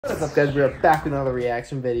What's up, guys? We're back with another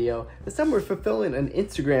reaction video. This time we're fulfilling an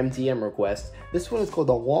Instagram DM request. This one is called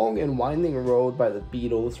The Long and Winding Road by the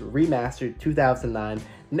Beatles, remastered 2009.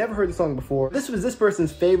 Never heard the song before. This was this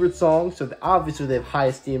person's favorite song, so obviously they have high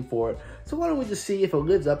esteem for it. So why don't we just see if it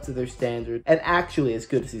lives up to their standard and actually as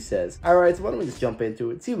good as he says. Alright, so why don't we just jump into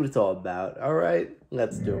it, see what it's all about. Alright,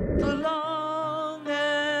 let's do it. The long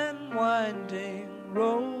and winding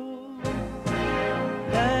road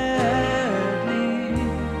that leads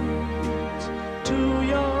to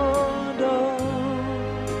your door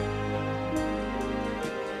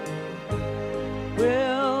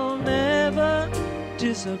will never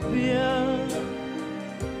disappear.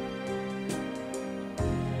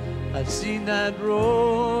 I've seen that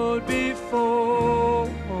road before.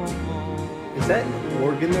 Is that an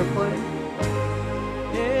organ they're playing?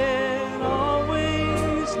 It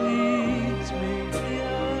always leads me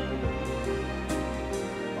here.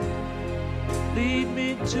 Lead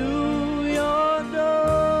me to your door.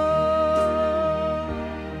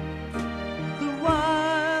 The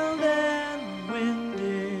wild and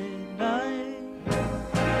windy night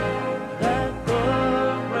that the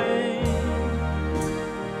rain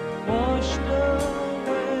washed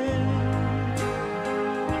away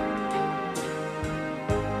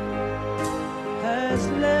has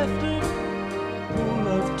left a pool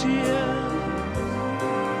of tears,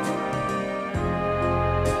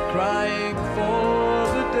 crying for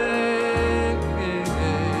the day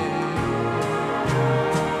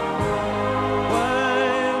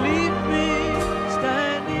why leave me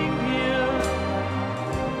standing here?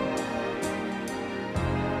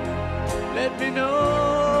 Let me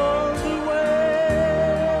know the way.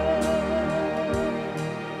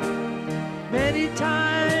 Many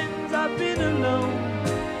times I've been alone,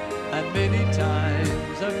 and many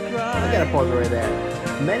times I've cried. I gotta pause right there.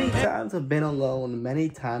 Many times I've been alone, many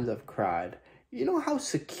times I've cried. You know how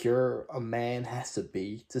secure a man has to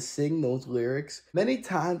be to sing those lyrics? Many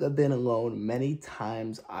times I've been alone, many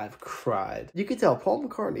times I've cried. You can tell Paul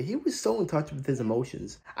McCartney, he was so in touch with his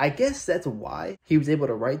emotions. I guess that's why he was able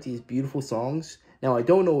to write these beautiful songs. Now, I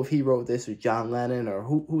don't know if he wrote this or John Lennon or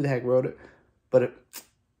who the heck wrote it, but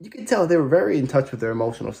you can tell they were very in touch with their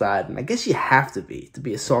emotional side, and I guess you have to be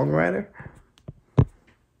a songwriter.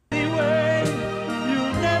 Anyway,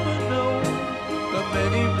 you'll never know the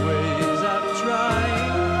many ways I've tried,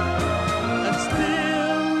 and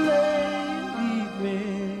still they lead me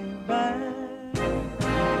back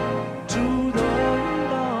to the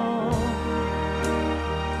long,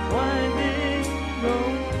 winding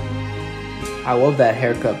road. I love that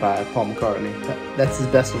haircut by Paul McCartney. That's his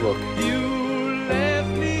best look. You left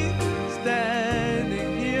me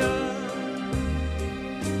standing here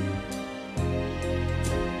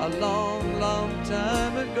a long, long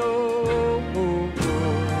time ago.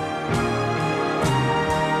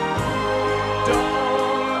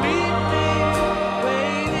 Don't leave me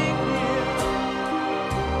waiting here.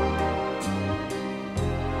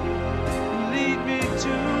 Lead me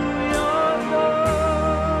to your door.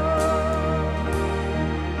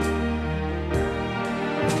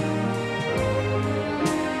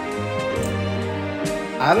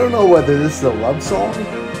 I don't know whether this is a love song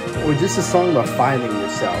or just a song about finding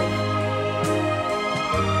yourself.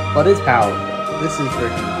 But it's powerful. This is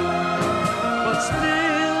freaking. But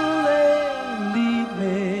still they lead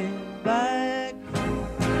me back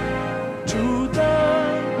to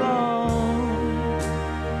the long,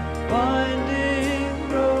 winding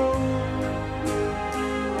road.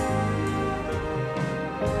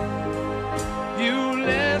 You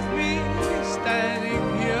left me standing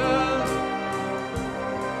here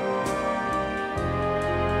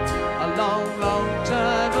a long, long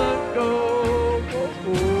time ago.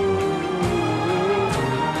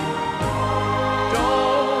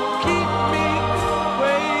 Don't keep me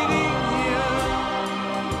waiting here.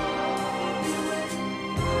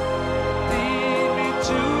 Lead me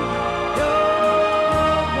to your door.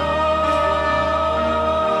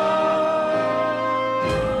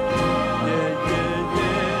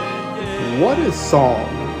 What a song.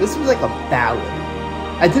 This was like a ballad.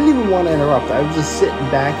 I didn't even want to interrupt. I was just sitting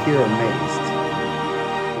back here amazed.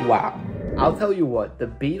 Wow. I'll tell you what, the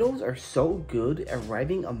Beatles are so good at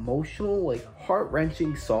writing emotional, like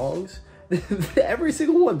heart-wrenching songs. Every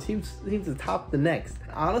single one seems to top the next.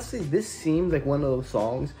 Honestly, this seems like one of those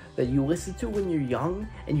songs that you listen to when you're young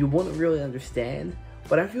and you wouldn't really understand.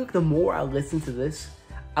 But I feel like the more I listen to this,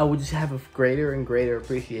 I would just have a greater and greater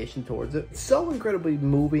appreciation towards it. It's so incredibly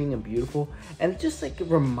moving and beautiful, and it just like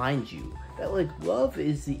reminds you that like love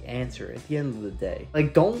is the answer at the end of the day.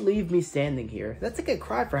 Like, don't leave me standing here. That's like a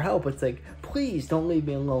cry for help. It's like, please don't leave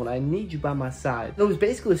me alone. I need you by my side. And it was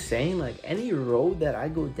basically saying like, any road that I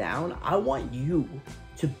go down, I want you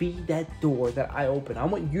to be that door that I open. I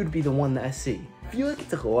want you to be the one that I see. I feel like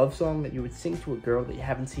it's like a love song that you would sing to a girl that you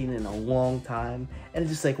haven't seen in a long time, and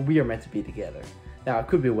it's just like, we are meant to be together. Now, I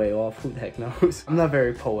could be way off, who the heck knows? I'm not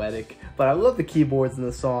very poetic, but I love the keyboards in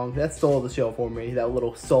the song. That stole the show for me, that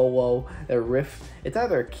little solo, that riff. It's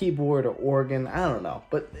either a keyboard or organ, I don't know,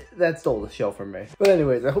 but that stole the show for me. But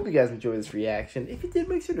anyways, I hope you guys enjoyed this reaction. If you did,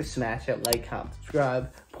 make sure to smash that like, comment,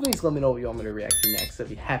 subscribe. Please let me know what you want me to react to next. I'd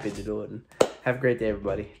be happy to do it. And have a great day,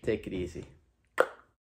 everybody. Take it easy.